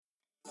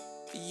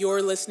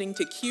You're listening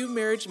to Q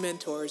Marriage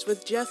Mentors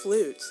with Jeff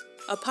Lutz,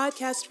 a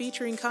podcast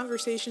featuring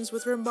conversations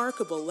with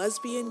remarkable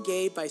lesbian,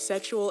 gay,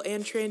 bisexual,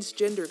 and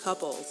transgender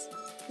couples.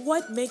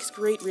 What makes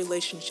great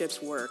relationships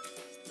work?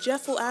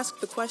 Jeff will ask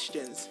the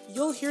questions.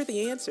 You'll hear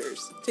the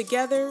answers.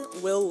 Together,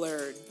 we'll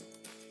learn.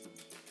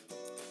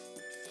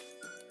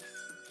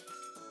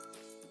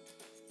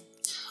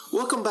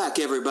 Welcome back,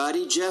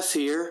 everybody. Jeff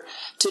here.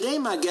 Today,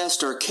 my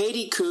guests are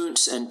Katie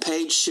Kuntz and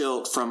Paige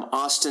Schilt from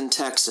Austin,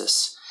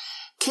 Texas.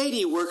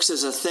 Katie works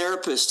as a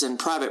therapist in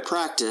private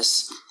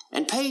practice,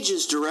 and Paige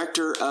is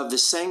director of the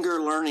Sanger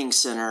Learning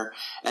Center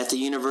at the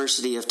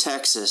University of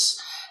Texas,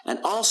 and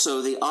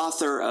also the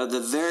author of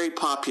the very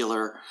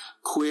popular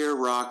Queer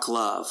Rock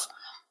Love.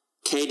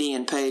 Katie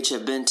and Paige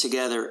have been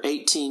together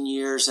 18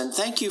 years, and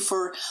thank you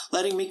for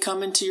letting me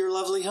come into your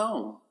lovely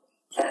home.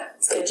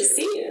 It's good to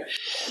see you.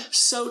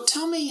 So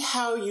tell me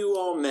how you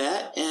all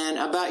met and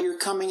about your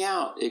coming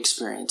out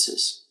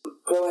experiences.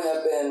 Growing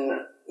up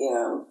in,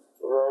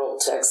 rural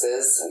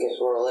Texas, I guess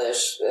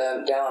rural-ish,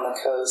 down on the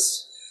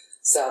coast,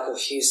 south of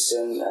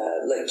Houston,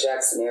 Lake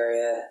Jackson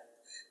area,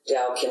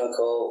 Dow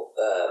Chemical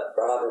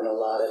brought in a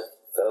lot of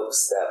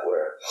folks that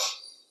were,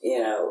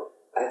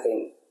 I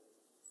think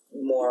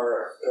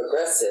more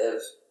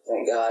progressive,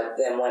 thank God,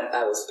 than when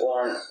I was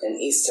born in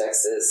East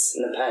Texas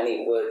in the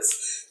Piney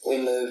Woods. We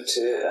moved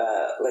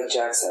to Lake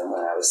Jackson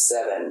when I was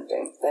 7,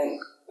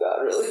 thank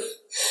God, really.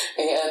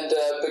 And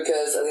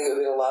because I think it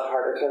would be a lot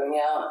harder coming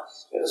out.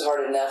 It was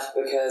hard enough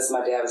because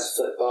my dad was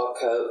a football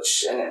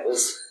coach, and it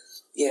was,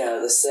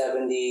 the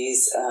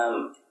 70s,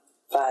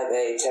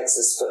 5A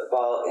Texas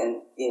football,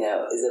 and,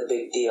 is a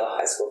big deal,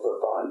 high school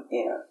football, and,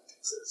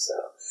 so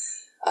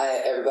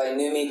everybody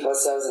knew me,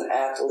 plus I was an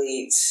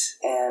athlete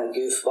and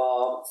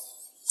goofball.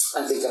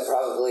 I think I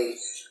probably,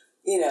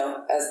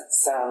 as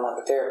sound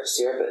like a therapist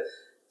here, but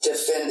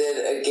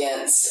defended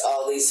against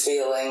all these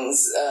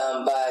feelings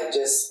by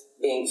just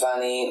being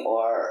funny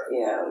or,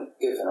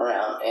 goofing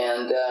around.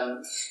 And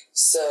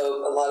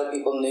so a lot of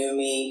people knew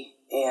me,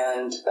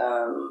 and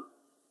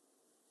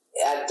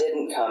I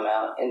didn't come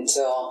out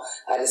until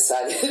I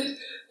decided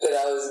that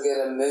I was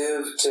going to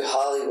move to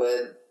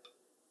Hollywood.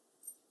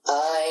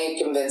 I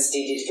convinced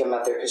Dee Dee to come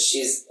out there because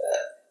she's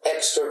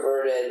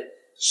extroverted.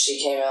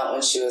 She came out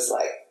when she was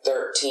like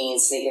 13,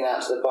 sneaking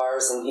out to the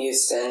bars in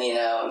Houston,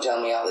 and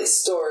telling me all these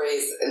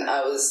stories. And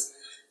I was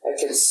a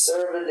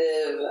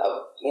conservative,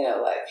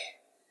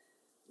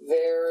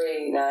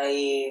 very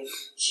naive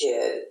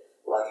kid.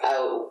 Like, I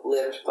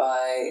lived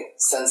by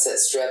Sunset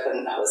Strip,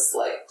 and I was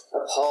like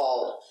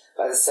appalled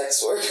by the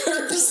sex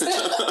workers. And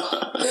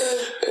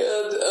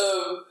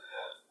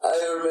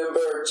I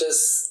remember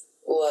just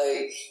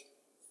like,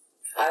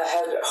 I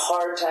had a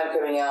hard time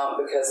coming out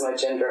because my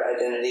gender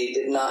identity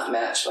did not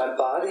match my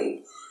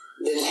body.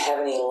 Didn't have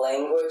any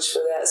language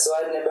for that, so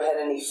I'd never had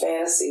any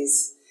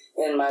fantasies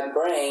in my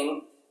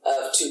brain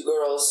of two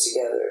girls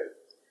together.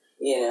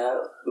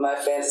 My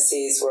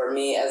fantasies were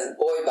me as a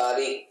boy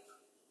body,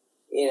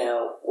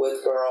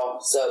 with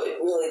girl, so it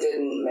really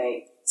didn't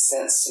make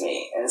sense to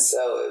me, and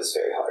so it was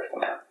very hard to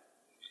come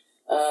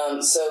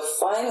out. So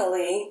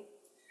finally,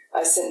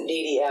 I sent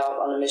Dee Dee out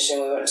on a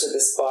mission. We went to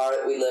this bar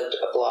that we lived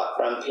a block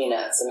from,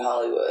 Peanuts in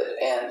Hollywood,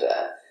 and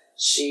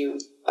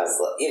I was,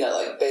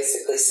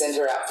 basically sent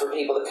her out for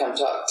people to come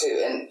talk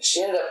to, and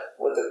she ended up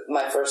with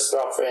my first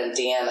girlfriend,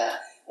 Deanna,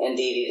 and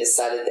Dee Dee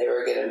decided they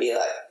were going to be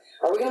like,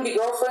 are we going to be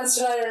girlfriends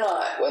tonight or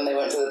not, when they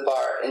went to the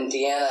bar, and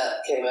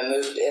Deanna came and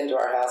moved into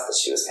our house because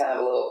she was kind of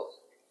a little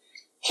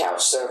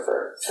couch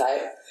surfer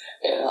type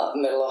in the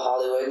middle of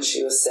Hollywood, and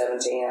she was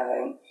 17, I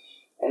think,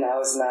 and I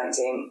was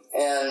 19,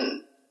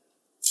 and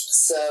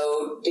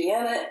so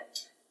Deanna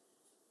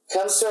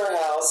comes to our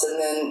house, and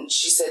then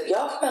she said,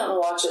 y'all come out and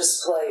watch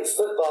us play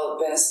football at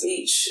Venice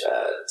Beach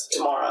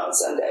tomorrow on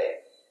Sunday.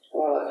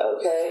 And we're like,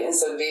 okay. And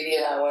so Dee Dee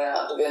and I went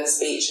out to Venice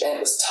Beach, and it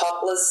was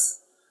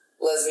topless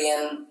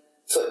lesbian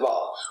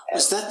football.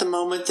 Was that the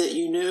moment that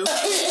you knew? We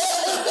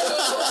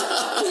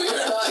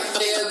were not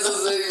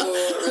Kansas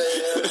anymore,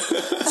 man.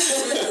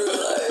 We were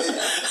like,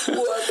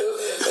 what the...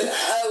 And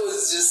I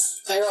was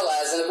just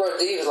paralyzed, and of course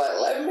Dee was like,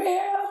 let me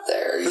out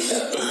there,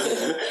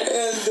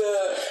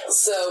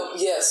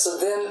 And so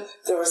then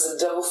there was a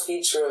double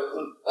feature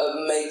of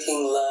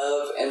making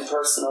love and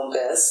personal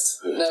best.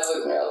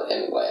 Look, Marilyn,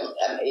 anyway,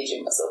 I'm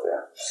aging myself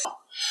here.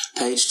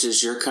 Paige,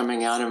 does your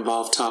coming out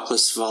involve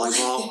topless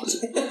volleyball?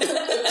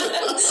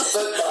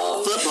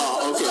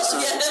 Football, okay,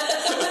 sorry.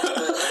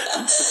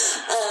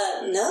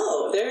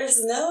 No,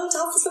 there's no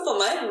topless football.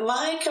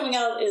 My coming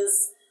out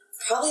is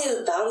probably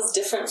about as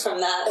different from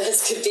that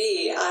as could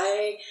be.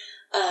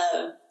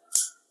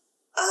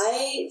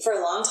 I, for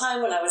a long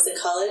time when I was in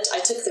college, I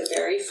took the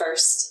very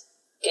first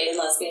gay and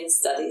lesbian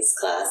studies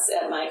class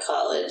at my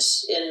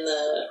college in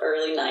the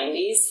early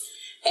 90s.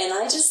 And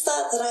I just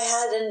thought that I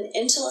had an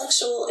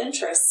intellectual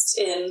interest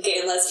in gay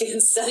and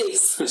lesbian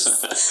studies.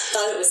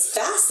 Thought it was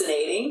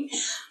fascinating.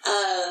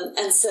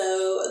 And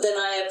so then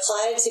I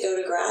applied to go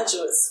to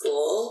graduate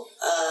school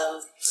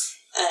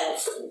at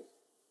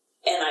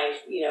I,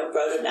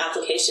 wrote an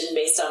application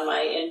based on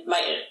my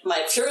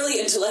purely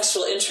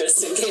intellectual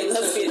interest in gay and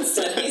lesbian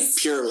studies.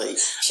 Purely.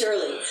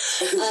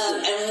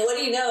 And what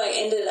do you know? I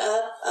ended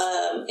up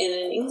in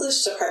an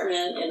English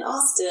department in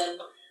Austin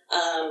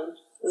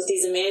with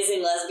these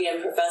amazing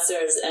lesbian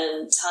professors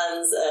and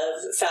tons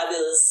of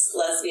fabulous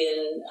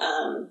lesbian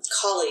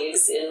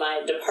colleagues in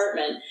my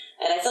department.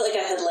 And I felt like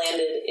I had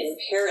landed in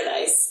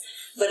paradise.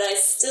 But I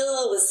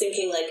still was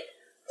thinking, like,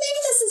 maybe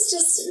this is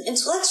just an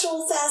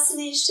intellectual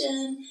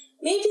fascination.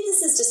 Maybe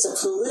this is just a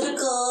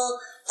political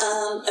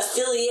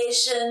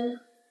affiliation.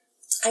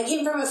 I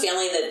came from a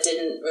family that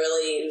didn't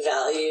really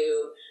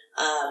value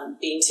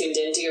being tuned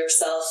into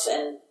yourself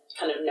and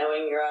kind of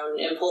knowing your own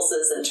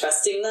impulses and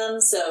trusting them.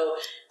 So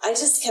I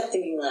just kept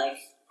thinking, like,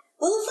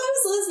 well, if I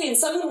was lesbian,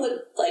 someone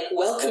would, like,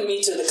 welcome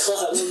me to the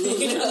club,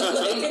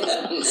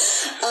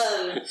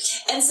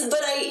 and so,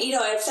 but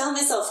I found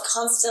myself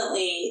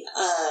constantly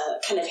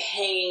kind of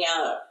hanging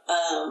out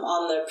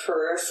on the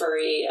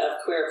periphery of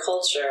queer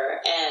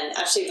culture. And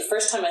actually, the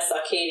first time I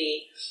saw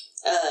Katie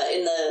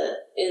in the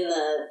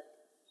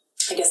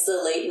I guess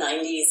the late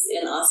 90s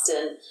in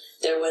Austin,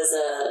 there was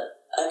a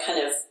kind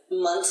of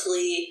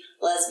monthly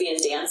lesbian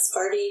dance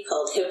party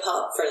called Hip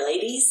Hop for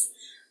Ladies.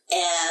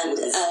 And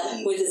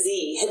with a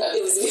Z,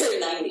 it was very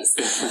 90s.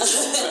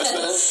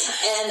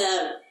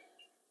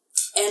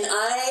 And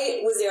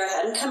I was there. I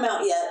hadn't come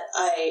out yet.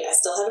 I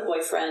still had a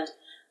boyfriend,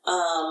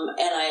 and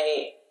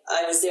I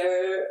was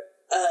there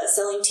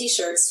selling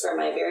T-shirts for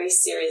my very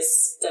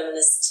serious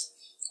feminist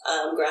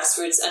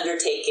grassroots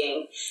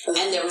undertaking.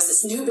 And there was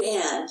this new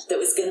band that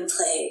was going to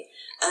play.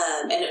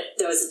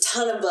 There was a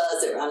ton of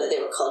buzz around it. They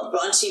were called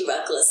Raunchy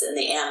Reckless and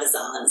the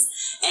Amazons.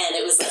 And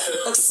it was like,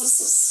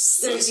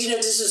 there's,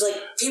 just was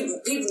like, people,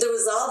 there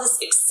was all this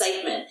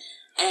excitement.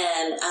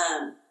 And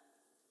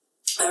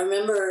I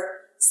remember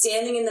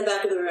standing in the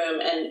back of the room,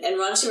 and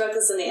Raunchy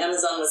Reckless and the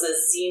Amazon was a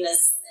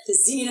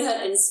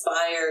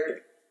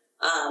Xena-inspired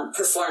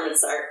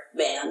performance art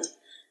band.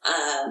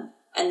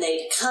 And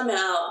they'd come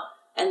out,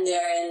 and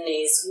they're in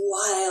these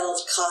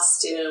wild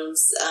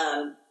costumes,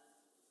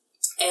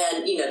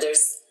 and,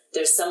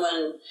 there's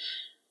someone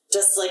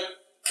just like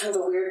kind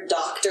of a weird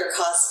doctor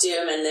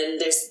costume. And then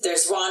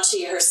there's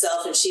Raunchy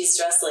herself, and she's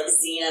dressed like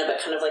Xena, but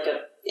kind of like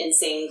a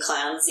insane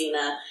clown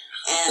Xena.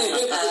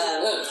 And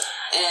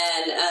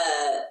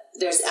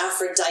there's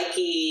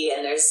Aphrodite,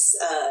 and there's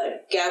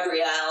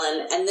Gabrielle.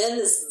 And then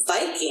this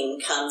Viking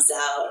comes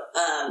out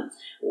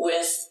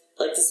with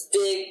like this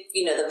big,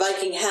 the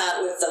Viking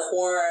hat with the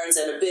horns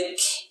and a big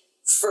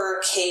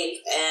fur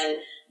cape, and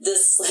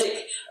this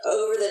like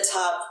over the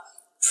top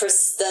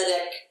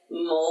prosthetic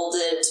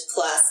molded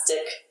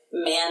plastic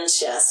man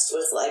chest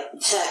with like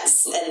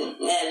pecs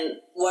and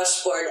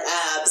washboard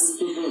abs,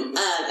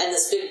 and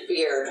this big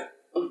beard.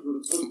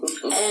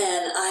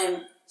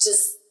 And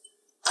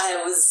I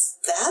was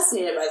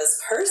fascinated by this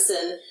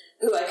person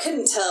who I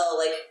couldn't tell,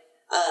 like,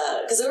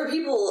 because there were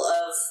people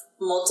of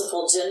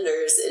multiple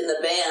genders in the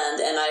band,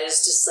 and I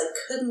just like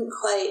couldn't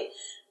quite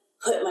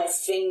put my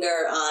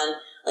finger on,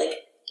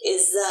 like,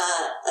 is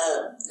that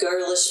a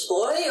girlish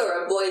boy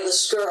or a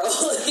boyish girl? I've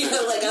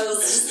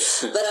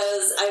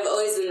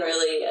always been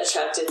really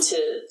attracted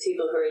to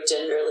people who are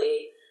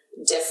genderly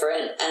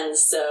different. And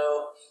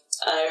so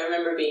I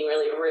remember being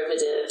really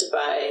riveted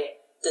by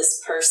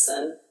this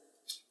person.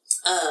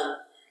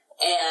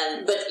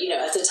 But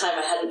at the time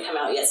I hadn't come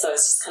out yet, so I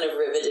was just kind of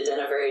riveted in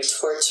a very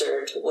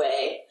tortured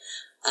way.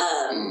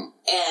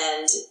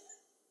 And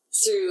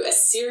through a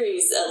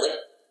series of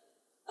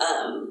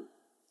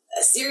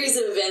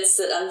events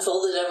that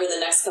unfolded over the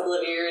next couple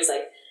of years.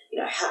 I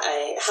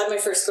had my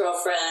first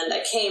girlfriend.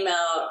 I came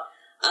out.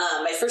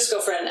 My first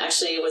girlfriend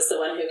actually was the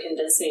one who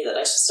convinced me that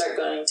I should start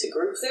going to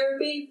group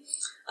therapy,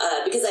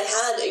 because I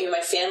had,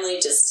 my family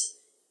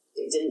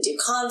they didn't do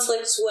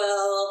conflict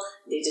well.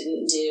 They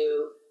didn't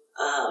do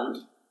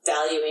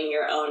valuing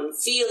your own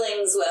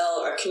feelings well,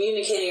 or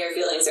communicating your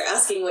feelings, or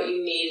asking what you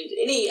need,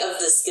 any of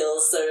the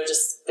skills that are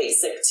just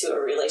basic to a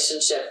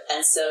relationship.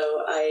 And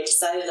so I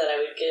decided that I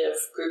would give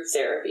group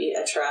therapy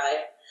a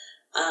try.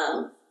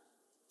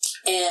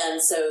 And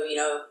so,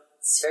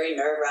 it's very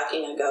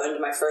nerve-wracking. I go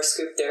into my first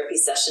group therapy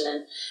session,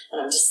 and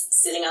I'm just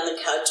sitting on the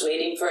couch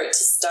waiting for it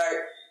to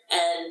start.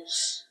 And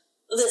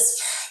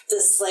this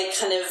like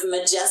kind of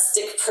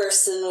majestic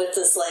person with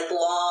this like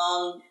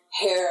long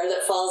hair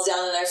that falls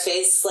down in their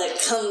face,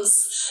 like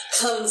comes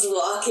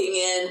walking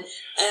in,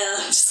 and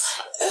I'm just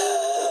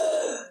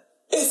like,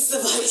 it's the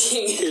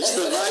Viking. It's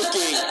the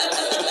Viking.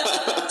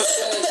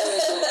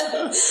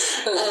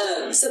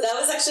 So that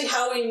was actually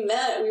how we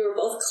met. We were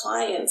both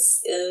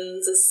clients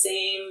in the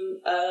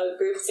same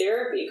group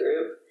therapy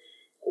group,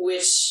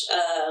 which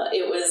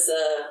it was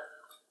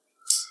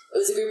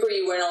a group where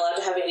you weren't allowed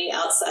to have any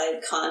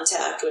outside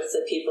contact with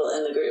the people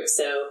in the group.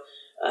 So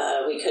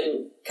we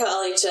couldn't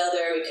call each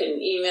other, we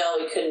couldn't email,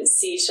 we couldn't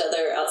see each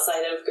other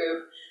outside of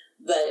group,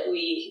 but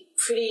we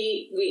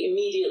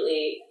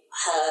immediately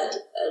had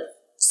a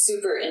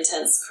super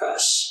intense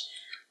crush.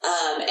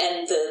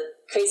 And the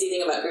crazy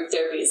thing about group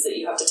therapy is that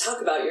you have to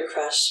talk about your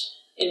crush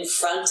in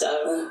front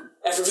of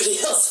everybody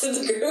else in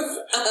the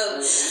group.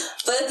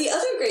 But the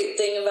other great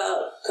thing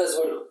about... Because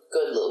we're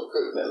good little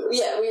group members.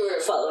 Yeah, we were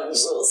following the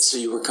rules. So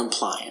you were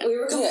compliant. We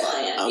were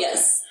compliant, Yeah. Okay.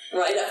 yes.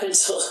 Right up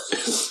until like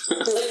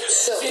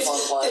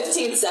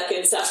 15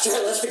 seconds after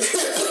I left the group.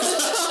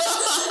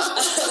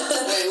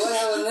 Wait, what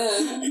happened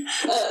then?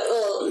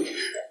 Well,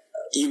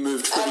 you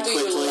moved pretty after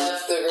quickly. You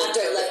left the group.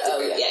 After I left the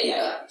group,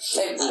 yeah.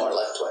 Maybe more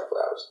like 24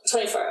 hours.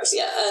 24 hours,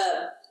 yeah.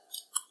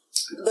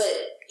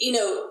 But, you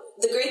know,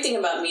 the great thing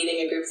about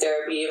meeting a group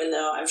therapy, even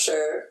though I'm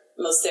sure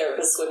most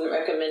therapists wouldn't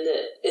recommend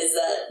it, is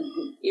that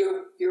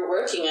you're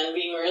working on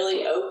being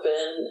really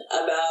open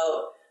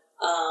about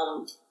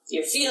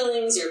your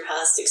feelings, your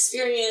past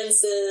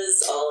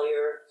experiences, all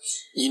your...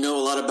 You know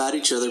a lot about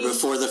each other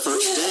before the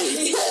first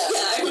date. Yeah,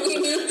 I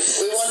mean,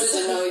 we wanted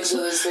to know each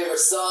other's favorite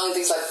song and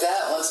things like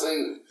that. Once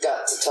we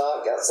got to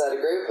talk outside a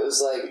group, it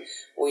was like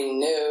we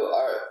knew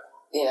our,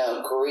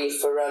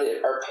 grief around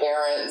it, our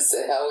parents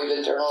and how we've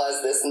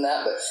internalized this and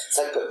that. But it's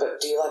like, but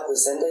do you like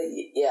Lucinda?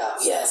 Yeah.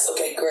 Yes.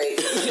 Okay, great.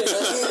 Right.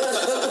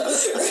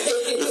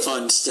 The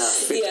fun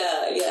stuff.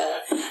 Yeah.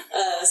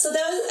 So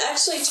that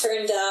actually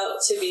turned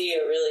out to be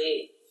a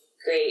really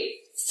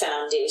great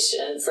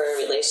foundation for a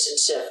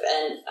relationship.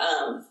 And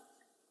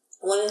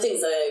one of the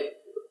things that I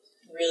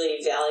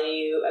really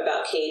value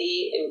about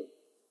Katie, and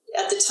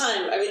at the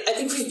time, I mean, I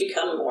think we've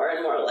become more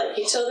and more like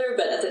each other,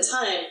 but at the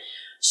time,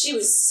 she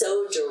was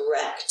so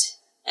direct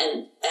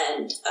and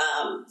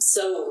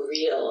so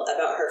real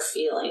about her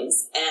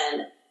feelings.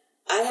 And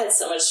I had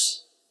so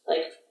much,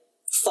 like,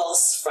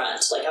 false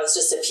front. Like, I was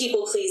just a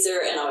people pleaser,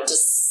 and I would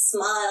just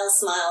smile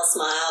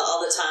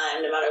all the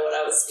time, no matter what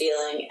I was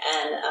feeling.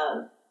 And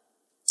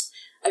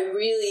I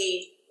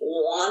really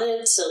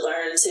wanted to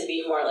learn to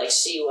be more like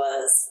she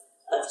was,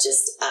 of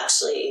just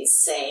actually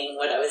saying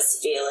what I was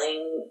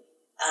feeling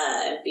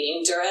and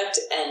being direct.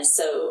 And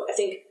so I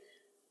think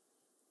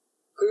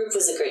group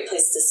was a great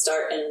place to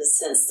start, in the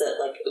sense that,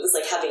 like, it was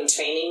like having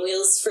training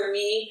wheels for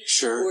me.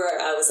 Sure. Where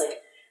I was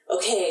like,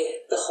 okay,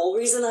 the whole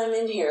reason I'm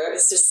in here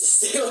is just to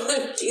say what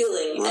I'm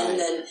feeling. Right. And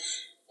then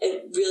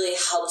it really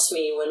helped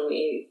me when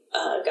we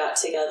got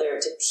together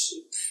to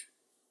keep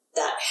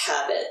that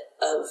habit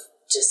of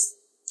just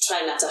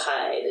trying not to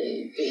hide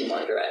and being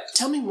more direct.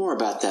 Tell me more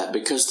about that,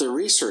 because the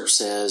research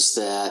says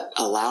that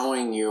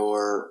allowing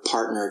your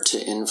partner to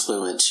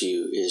influence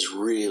you is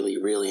really,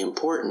 really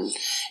important.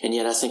 And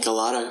yet I think a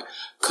lot of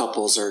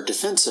couples are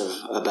defensive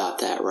about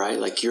that, right?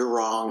 Like, you're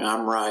wrong,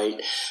 I'm right.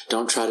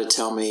 Don't try to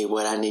tell me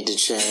what I need to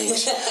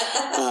change.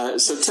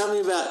 So tell me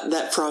about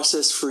that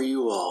process for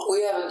you all.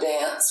 We have a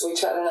dance. We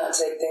try to not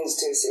take things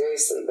too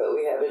seriously, but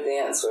we have a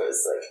dance where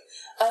it's like,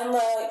 I'm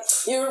right,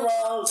 you're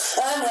wrong,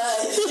 I'm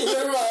right,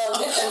 you're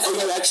wrong. Oh,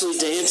 you actually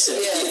dance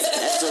it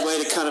as a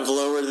way to kind of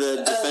lower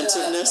the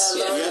defensiveness?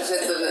 Lower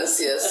defensiveness,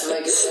 yes, to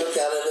make a joke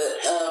out of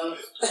it.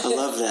 I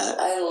love that.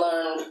 I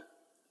learned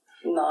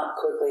not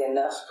quickly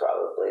enough,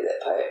 probably, that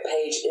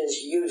Paige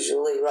is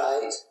usually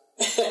right.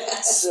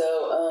 So,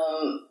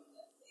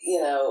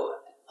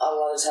 a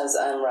lot of times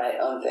I'm right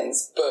on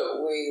things, but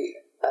we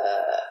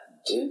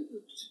do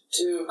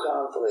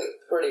conflict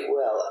pretty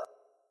well.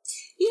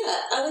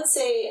 Yeah, I would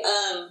say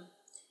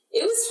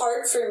it was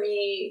hard for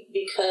me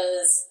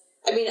because,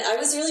 I mean, I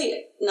was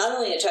really not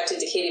only attracted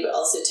to Katie, but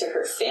also to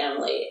her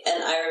family.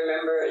 And I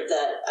remember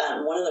that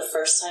one of the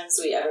first times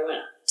we ever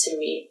went to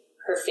meet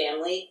her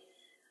family,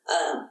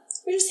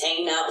 we were just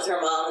hanging out with her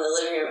mom in the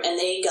living room, and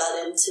they got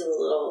into a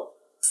little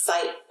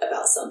fight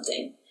about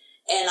something.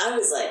 And I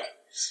was like,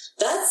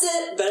 that's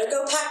it, better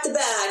go pack the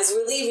bags,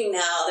 we're leaving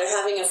now, they're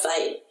having a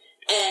fight.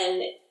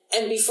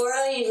 And before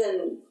I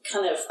even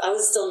I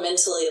was still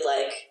mentally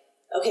like,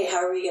 okay, how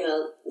are we going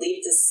to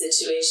leave this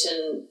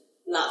situation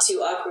not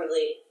too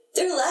awkwardly?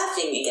 They're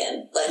laughing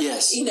again. Like,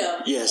 yes.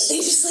 Yes. They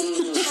just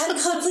had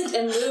conflict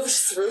and moved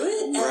through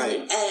it. And, right.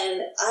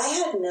 And I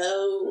had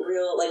no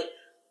real,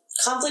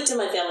 conflict in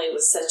my family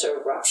was such a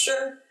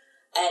rupture,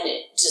 and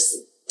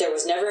there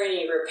was never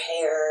any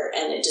repair,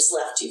 and it just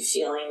left you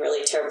feeling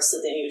really terrible, so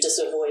then you just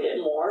avoid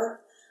it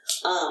more.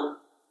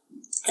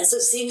 And so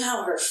seeing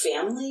how her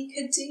family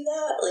could do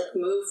that,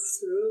 move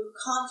through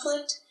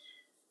conflict,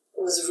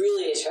 was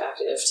really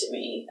attractive to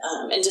me.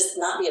 And just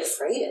not be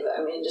afraid of it.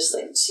 I mean, just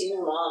she and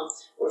her mom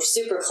were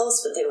super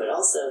close, but they would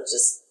also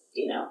just,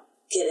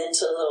 get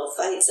into little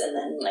fights and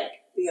then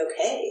be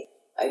okay.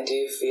 I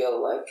do feel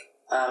like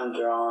I'm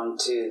drawn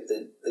to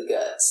the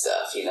gut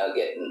stuff, getting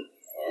in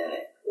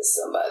it with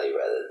somebody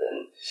rather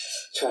than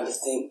trying to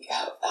think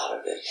out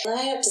of it. And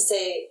I have to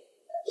say,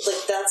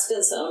 that's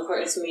been so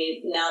important to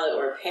me now that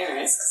we're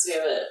parents, because we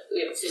have a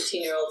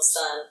 15-year-old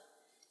son,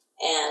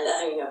 and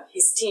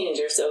he's a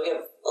teenager, so we have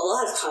a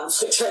lot of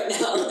conflict right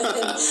now.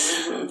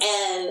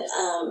 And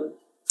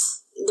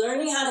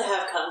learning how to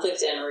have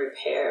conflict and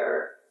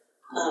repair.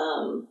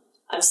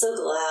 I'm so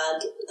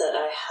glad that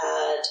I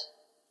had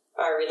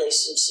our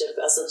relationship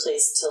as a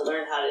place to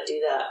learn how to do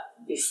that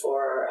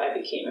before I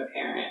became a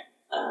parent.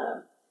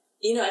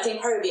 I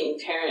think part of being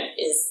a parent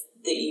is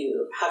that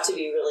you have to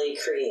be really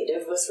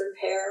creative with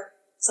repair.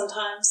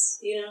 sometimes,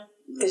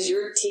 because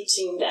you're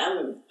teaching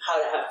them how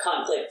to have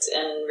conflict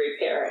and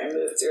repair and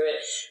move through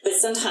it. But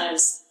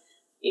sometimes,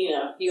 you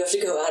have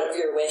to go out of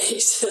your way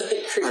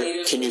to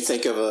creative. Can you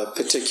think of a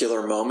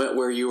particular moment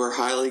where you were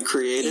highly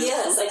creative?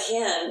 Yes, I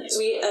can.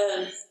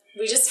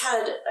 We just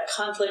had a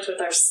conflict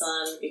with our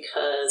son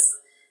because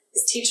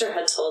his teacher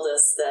had told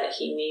us that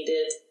he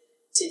needed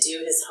to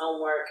do his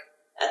homework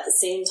at the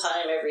same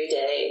time every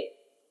day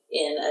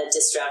in a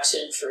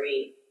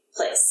distraction-free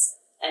place.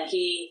 And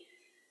he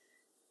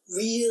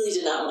really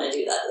did not want to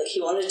do that. Like,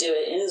 he wanted to do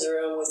it in his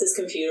room with his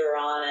computer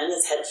on and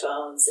his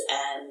headphones,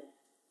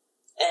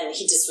 and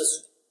he just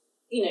was,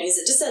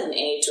 he's just at an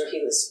age where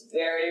he was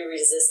very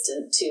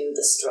resistant to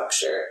the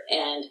structure.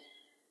 And,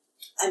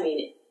 I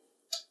mean,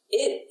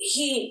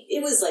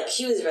 it was like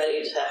he was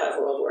ready to have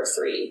World War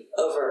III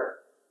over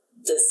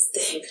this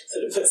thing,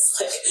 but it was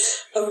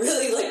like a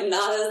really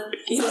not a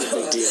big deal.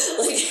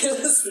 It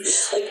was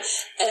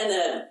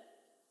and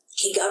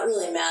he got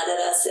really mad at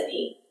us, and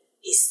he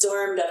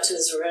stormed up to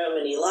his room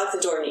and he locked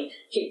the door and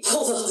he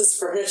pulled all this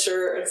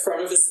furniture in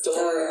front of his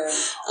door,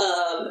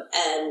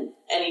 and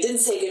he didn't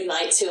say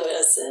goodnight to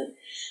us,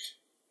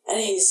 and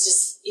he's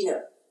just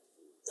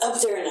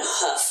up there in a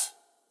huff,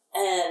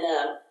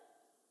 and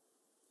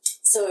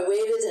so I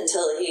waited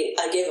until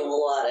I gave him a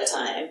lot of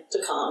time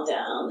to calm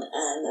down,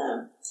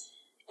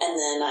 and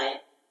then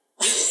I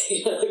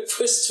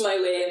pushed my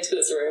way into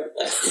his room,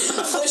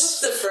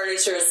 pushed the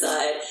furniture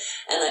aside,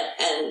 and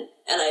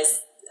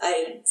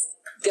I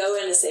go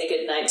in to say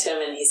goodnight to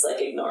him, and he's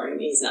ignoring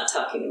me. He's not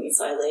talking to me.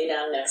 So I lay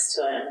down next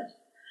to him,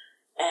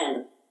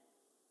 and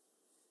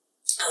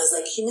I was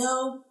like,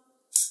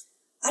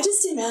 I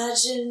just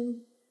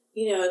imagine,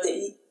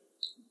 that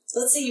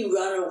let's say you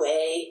run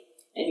away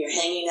and you're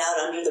hanging out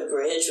under the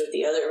bridge with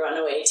the other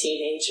runaway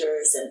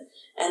teenagers,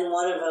 and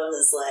one of them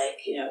is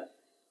like,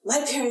 my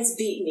parents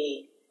beat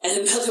me, and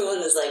another one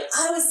is like,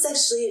 I was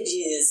sexually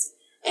abused,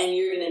 and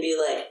you're going to be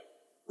like,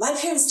 my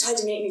parents tried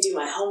to make me do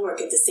my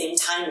homework at the same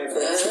time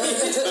every day. I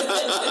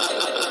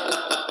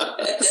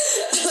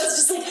was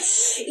just like,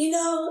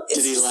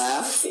 Did he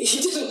laugh? He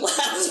didn't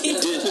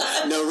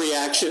laugh. No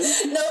reaction?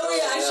 No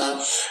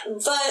reaction.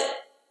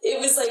 But it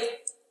was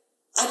like,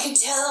 I could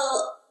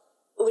tell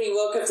when he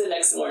woke up the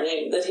next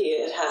morning that he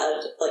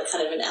had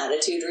kind of an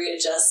attitude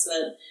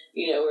readjustment,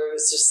 where it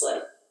was just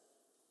like,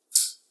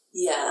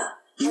 yeah.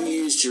 You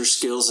used your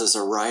skills as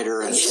a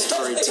writer and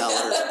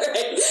storyteller.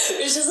 Right.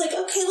 It was just like, okay,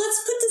 let's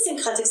put this in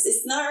context.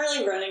 It's not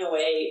really running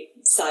away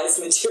size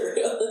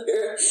material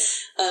here.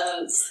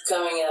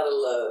 Coming out of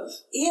love.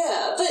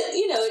 Yeah, but,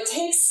 it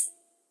takes,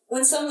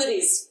 when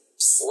somebody's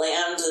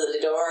slammed the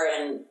door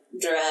and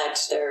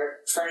dragged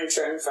their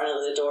furniture in front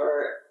of the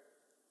door,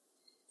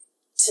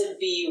 to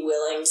be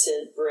willing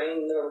to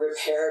bring the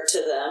repair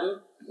to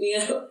them,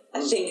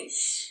 I think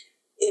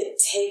it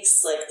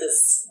takes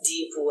this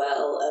deep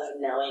well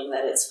of knowing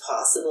that it's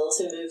possible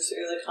to move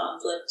through the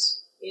conflict,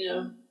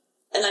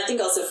 And I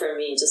think also for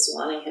me, just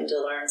wanting him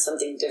to learn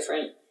something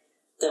different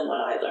than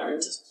what I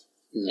learned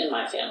in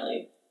my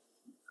family.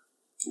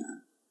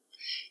 Yeah.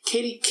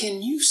 Katie,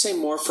 can you say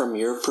more from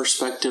your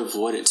perspective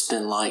what it's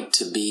been like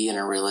to be in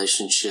a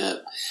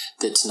relationship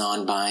that's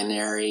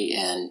non-binary,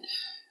 and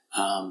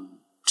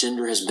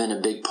gender has been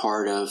a big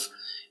part of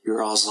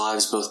your all's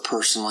lives, both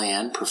personally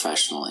and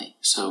professionally.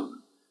 So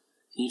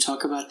can you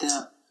talk about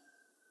that?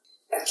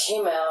 I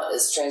came out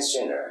as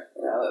transgender.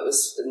 It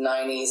was the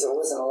 90s. There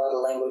wasn't a lot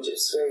of language. It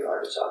was very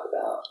hard to talk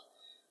about.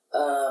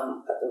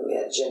 I think we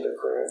had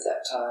genderqueer at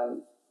that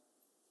time.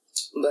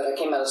 But I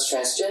came out as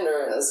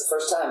transgender, and it was the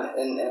first time,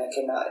 and I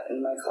came out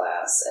in my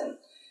class. And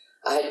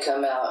I had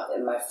come out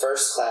in my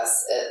first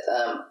class at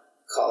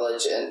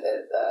college at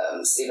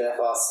Stephen F.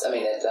 Austin,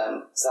 at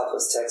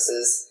Southwest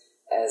Texas,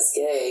 as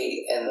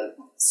gay, and the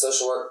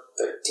social work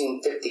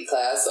 1350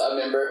 class. I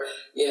remember,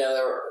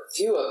 there were a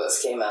few of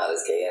us came out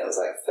as gay, and it was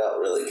felt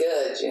really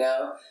good,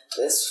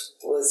 This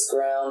was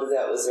ground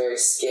that was very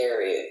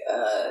scary,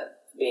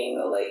 being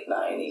the late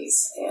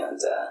 90s.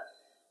 And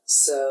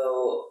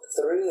so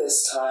through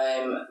this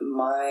time,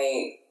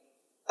 I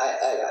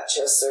got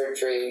chest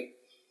surgery.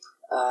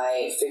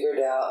 I figured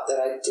out that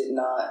I did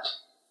not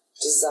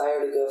desire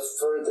to go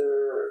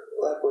further,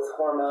 with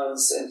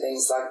hormones and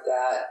things like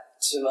that,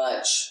 too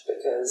much,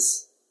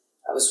 because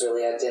I was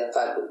really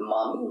identified with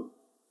mommy.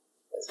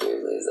 As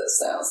weirdly as that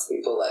sounds,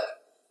 people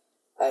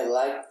I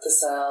like the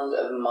sound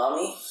of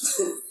mommy.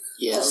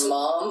 Yes. Or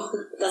mom.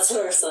 That's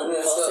what our son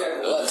calls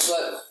her. What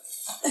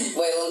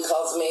Waylon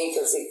calls me,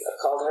 because he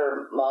called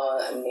her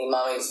mama and me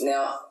mommy.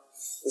 Now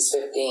he's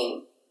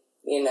 15.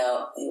 He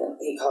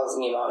calls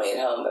me mommy at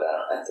home, but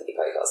I think he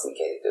probably calls me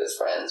Katie to his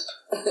friends.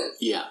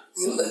 Yeah.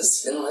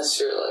 unless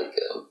you're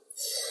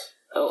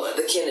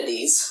the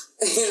Kennedys.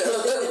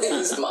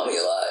 He's mommy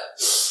a lot.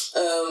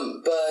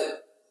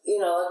 But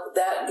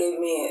that gave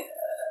me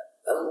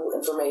a little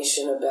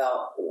information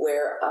about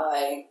where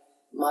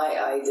my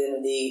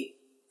identity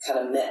kind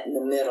of met in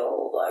the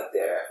middle,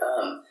 there.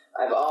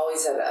 I've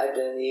always had an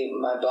identity,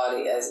 my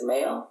body as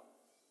male.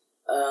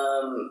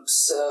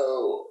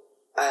 So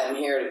I'm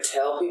here to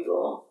tell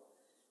people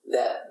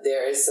that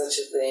there is such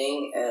a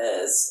thing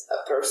as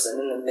a person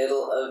in the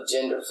middle of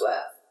gender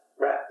flat,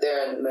 right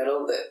there in the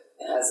middle, that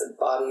has a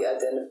body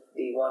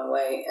identity one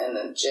way and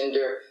a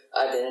gender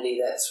identity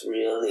that's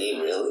really,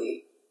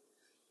 really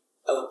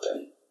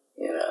open,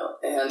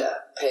 And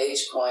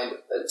Paige coined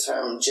the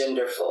term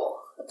genderful.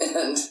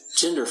 And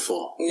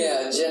genderful.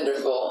 Yeah,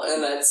 genderful.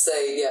 And I'd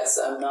say, yes,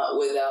 I'm not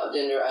without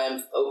gender. I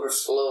am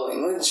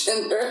overflowing with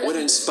gender. What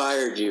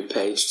inspired you,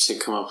 Paige, to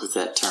come up with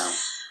that term?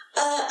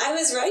 I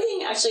was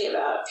writing actually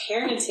about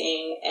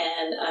parenting,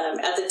 and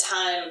at the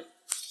time,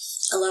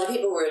 a lot of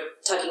people were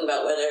talking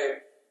about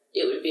whether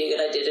it would be a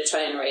good idea to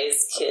try and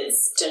raise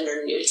kids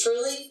gender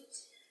neutrally.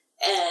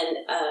 And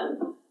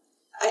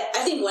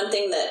I think one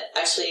thing that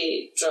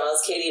actually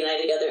draws Katie and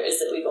I together is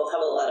that we both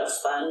have a lot of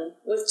fun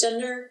with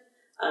gender.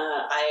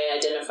 I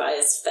identify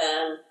as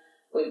femme.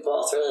 We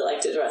both really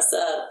like to dress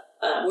up.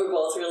 We're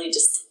both really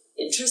just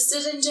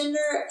interested in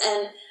gender.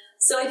 And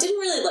so I didn't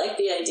really like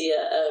the idea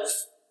of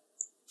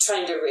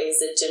trying to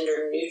raise a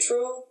gender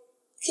neutral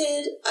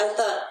kid. I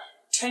thought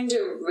trying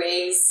to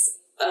raise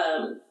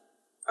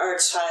our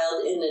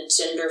child in a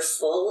gender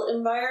full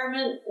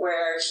environment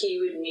where he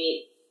would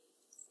meet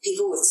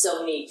people with so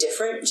many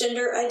different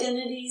gender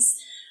identities,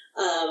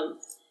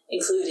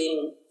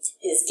 including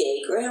his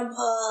gay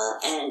grandpa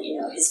and,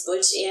 his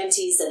butch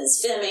aunties and his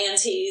femme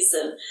aunties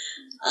and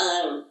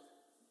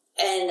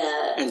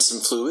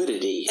some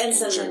fluidity. And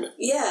some,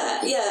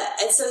 yeah.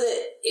 And so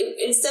that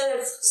instead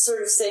of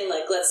sort of saying,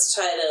 like, let's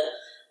try to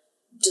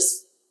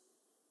just,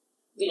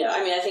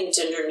 I think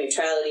gender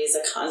neutrality is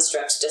a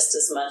construct just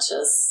as much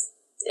as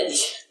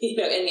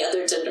any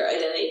other gender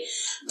identity.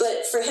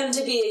 But for him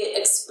to be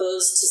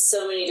exposed to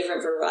so many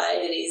different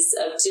varieties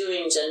of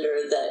doing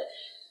gender that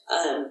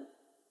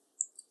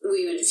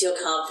we would feel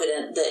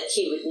confident that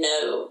he would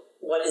know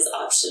what his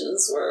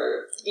options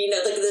were.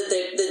 Like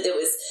that there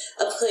was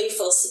a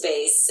playful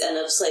space and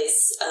a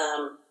place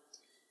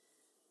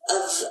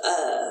of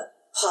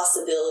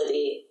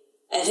possibility.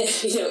 And,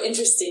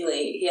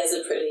 interestingly, he has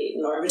a pretty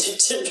normative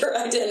gender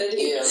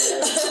identity, yeah.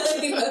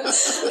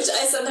 Which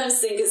I sometimes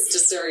think is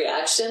just a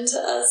reaction to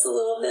us a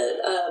little bit.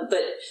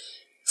 But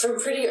from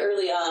pretty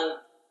early on,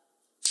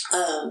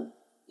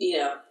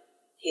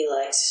 he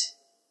liked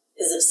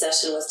his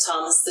obsession with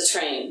Thomas the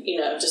Train,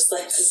 just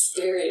like this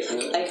very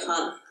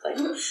iconic,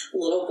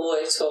 little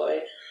boy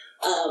toy.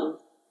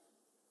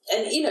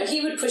 And,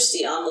 he would push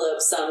the envelope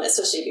some,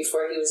 especially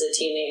before he was a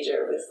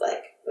teenager with,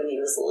 when he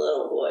was a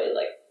little boy,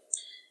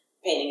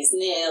 painting his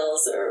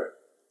nails or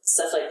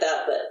stuff like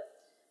that. But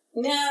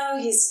now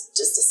he's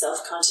just a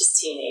self-conscious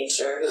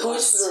teenager who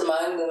wants to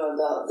remind him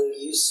about the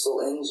useful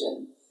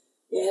engine.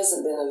 He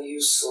hasn't been a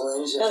useful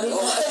engine.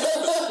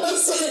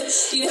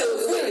 He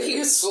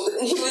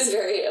was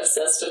very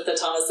obsessed with the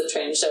Thomas the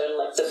Train show and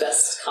the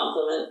best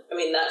compliment.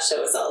 That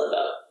show is all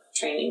about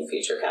training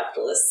future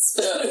capitalists.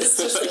 It was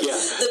just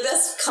the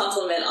best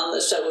compliment on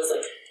the show was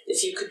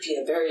if you could be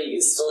a very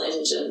useful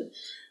engine.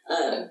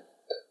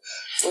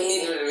 We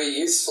need her to be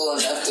useful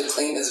enough to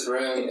clean his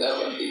room. That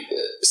would be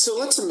good. So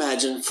let's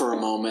imagine for a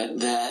moment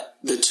that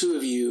the two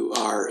of you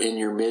are in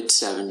your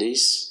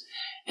mid-70s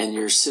and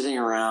you're sitting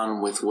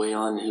around with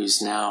Waylon,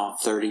 who's now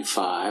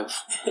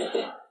 35.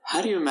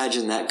 How do you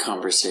imagine that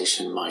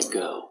conversation might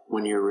go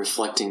when you're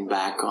reflecting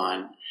back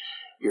on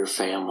your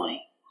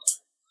family?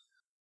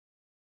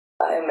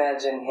 I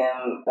imagine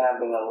him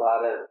having a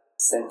lot of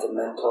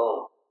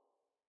sentimental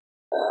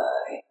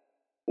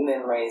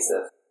memories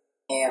of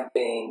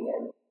camping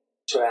and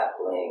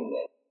traveling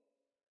and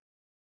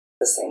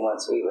the same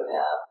ones we would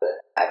have.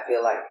 But I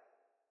feel like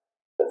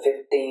the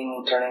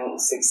 15 turning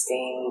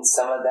 16,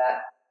 some of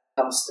that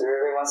comes through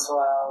every once in a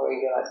while where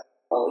you go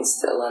well, he's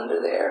still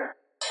under there.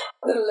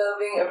 The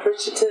loving,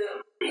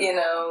 appreciative,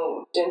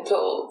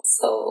 gentle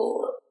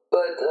soul.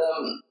 But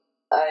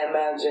I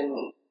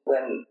imagine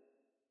when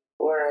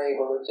we're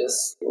able to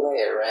just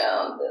lay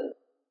around and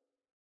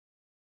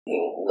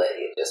he'll let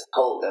you just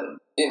hold him,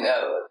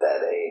 at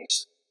that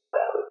age,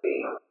 that would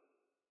be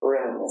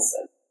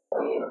reminiscent.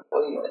 What do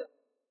you think?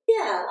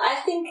 Yeah,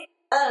 I think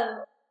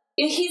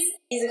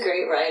he's a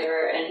great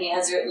writer, and he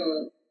has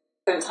written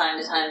from time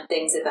to time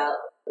things about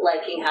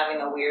liking having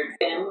a weird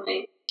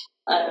family.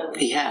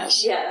 He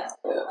has. Yeah.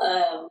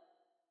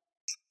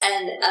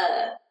 And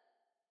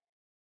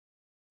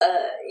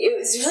it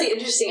was really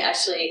interesting,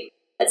 actually,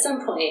 at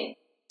some point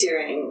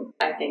during,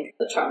 I think,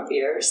 the Trump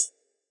years,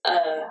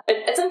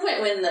 at some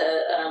point when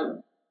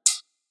the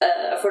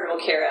Affordable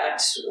Care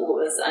Act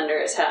was under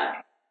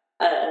attack,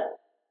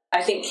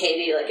 I think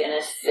Katie, in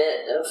a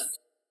fit of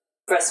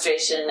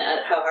frustration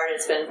at how hard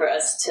it's been for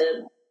us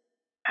to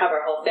have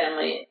our whole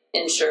family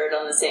insured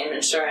on the same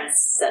insurance,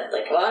 said,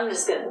 well, I'm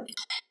just going to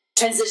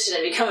transition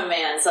and become a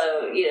man,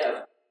 so,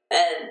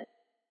 and...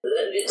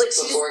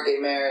 before gay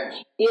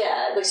marriage.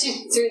 Yeah,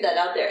 she threw that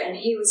out there, and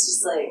he was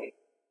just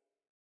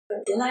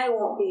but then I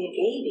won't be a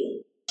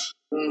baby.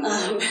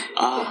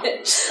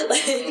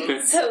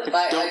 So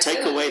don't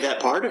take away that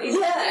part of it.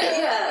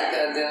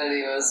 Yeah.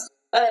 Identity was.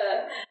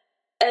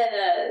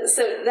 And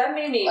so that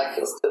made me.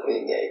 He'll still be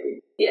a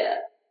baby. Yeah,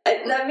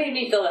 that made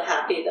me feel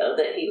happy, though,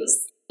 that he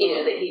was,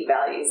 that he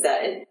values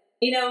that. And,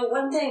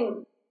 one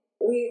thing,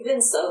 we've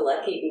been so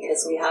lucky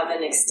because we have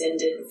an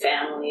extended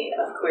family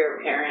of queer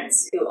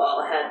parents who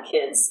all had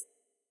kids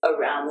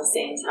around the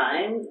same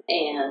time,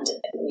 and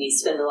we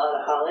spend a lot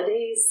of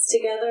holidays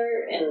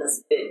together in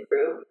this big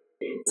group.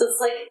 So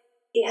it's like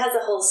he has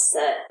a whole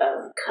set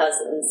of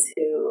cousins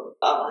who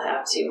all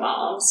have two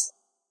moms.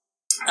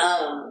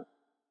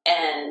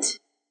 And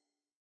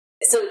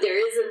so there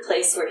is a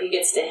place where he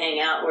gets to hang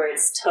out where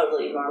it's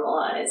totally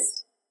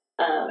normalized.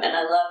 And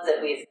I love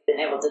that we've been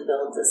able to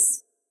build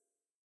this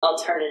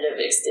alternative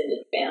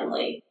extended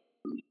family.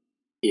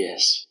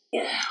 Yes.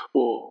 Yeah.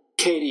 Well,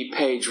 Katie,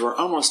 Paige, we're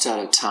almost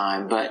out of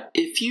time, but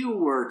if you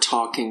were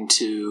talking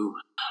to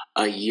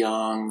a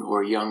young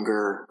or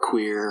younger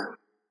queer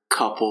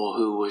couple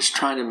who was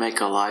trying to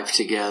make a life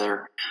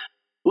together,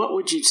 what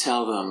would you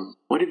tell them?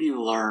 What have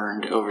you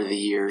learned over the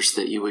years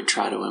that you would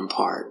try to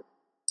impart?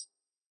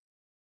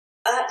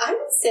 I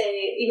would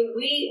say,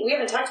 we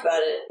haven't talked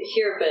about it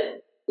here,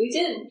 but we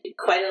did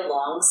quite a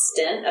long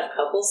stint of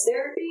couples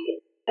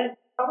therapy.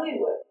 Probably,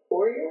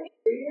 4 years,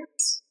 3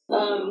 years?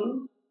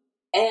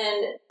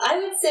 And I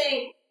would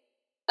say,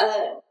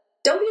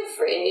 don't be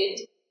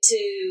afraid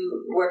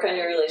to work on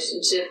your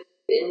relationship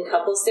in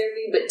couples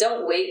therapy, but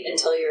don't wait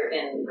until you're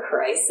in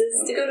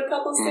crisis to go to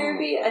couples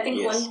therapy. I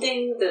think one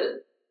thing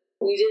that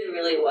we did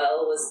really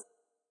well was,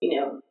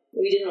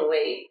 we didn't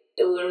wait.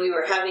 When we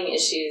were having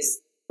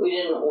issues, we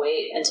didn't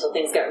wait until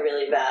things got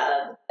really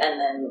bad and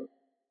then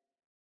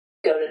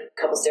go to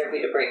couples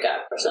therapy to break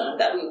up or something like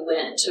that. We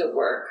went to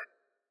work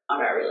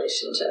on our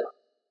relationship.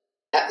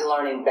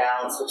 Learning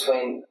balance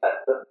between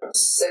the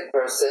sick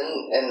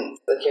person and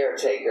the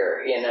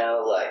caretaker,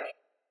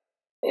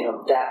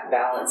 that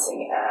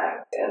balancing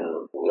act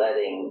and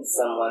letting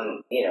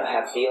someone,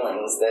 have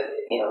feelings that,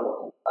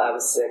 I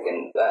was sick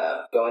and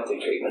going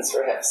through treatments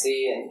for Hep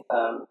C and,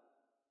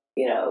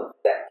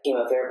 that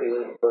chemotherapy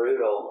was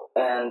brutal.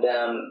 And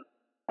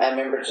I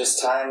remember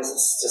just times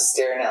just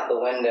staring out the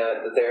window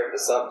at the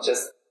therapist's office,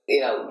 just,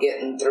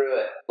 getting through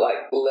it,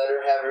 like let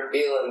her have her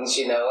feelings,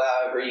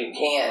 however you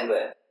can,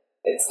 but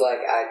it's like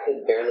I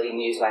could barely even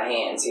use my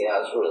hands, I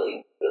was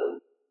really, really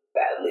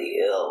badly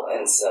ill.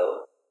 And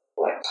so,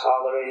 like,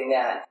 tolerating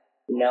that,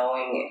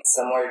 knowing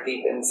somewhere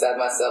deep inside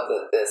myself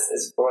that this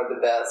is for the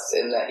best,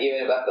 and that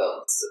even if I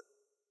felt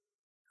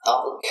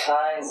all the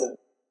kinds of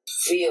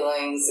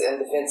feelings and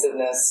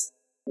defensiveness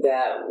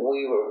that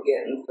we were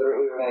going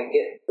to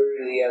get through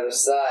to the other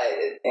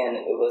side, and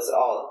it was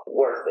all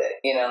worth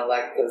it,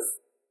 because,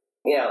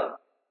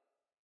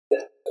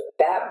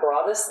 that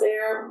brought us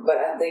there, but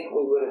I think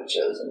we would have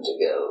chosen to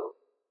go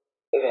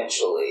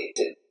eventually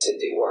to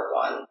do work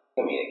on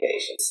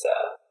communication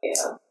stuff,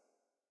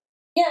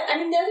 Yeah,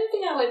 the other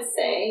thing I would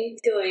say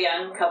to a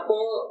young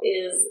couple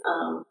is,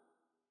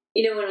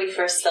 when we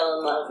first fell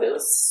in love, it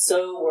was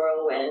so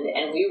whirlwind,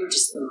 and we were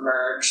just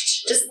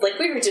merged, just like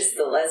we were just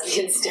the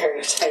lesbian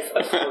stereotype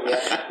of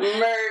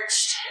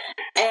merged.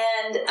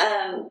 And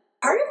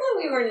part of what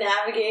we were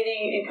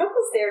navigating in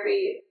couples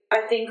therapy,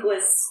 I think,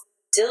 was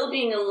still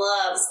being in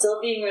love, still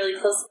being really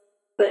close,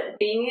 but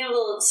being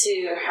able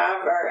to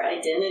have our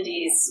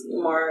identities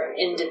more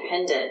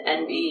independent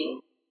and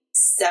be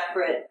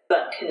separate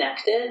but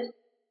connected.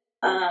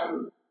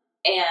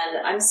 And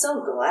I'm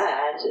so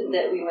glad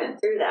that we went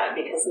through that,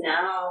 because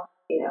now,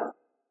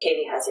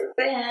 Katie has her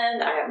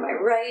band, I have my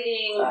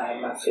writing, I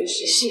have my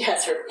fishing. She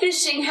has her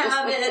fishing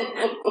habit,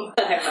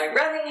 I have my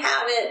running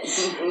habit.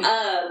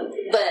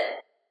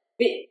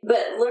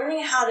 But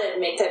learning how to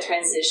make that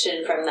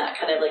transition from that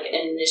kind of like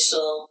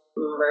initial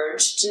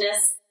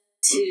mergedness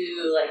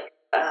to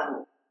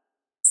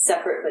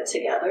separate but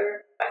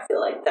together, I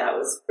feel like that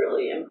was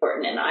really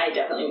important, and I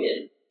definitely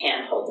needed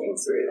hand holding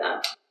through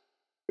that.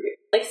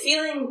 Like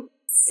feeling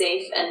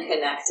safe and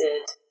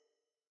connected,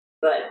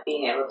 but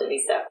being able to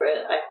be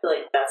separate, I feel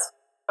like that's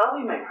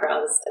probably my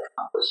proudest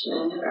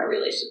accomplishment in our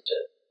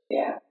relationship.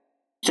 Yeah.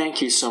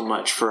 Thank you so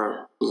much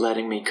for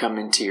letting me come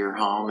into your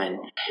home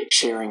and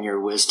sharing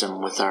your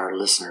wisdom with our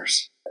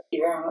listeners. Thank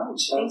you very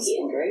much. Thank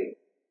you. Great.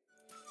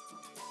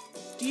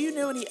 Do you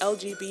know any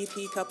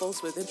LGBT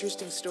couples with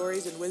interesting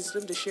stories and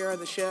wisdom to share on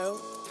the show?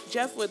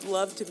 Jeff would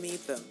love to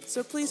meet them,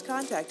 so please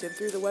contact him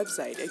through the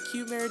website at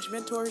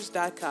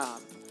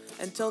qmarriagementors.com.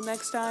 Until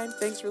next time,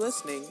 thanks for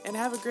listening and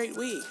have a great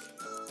week.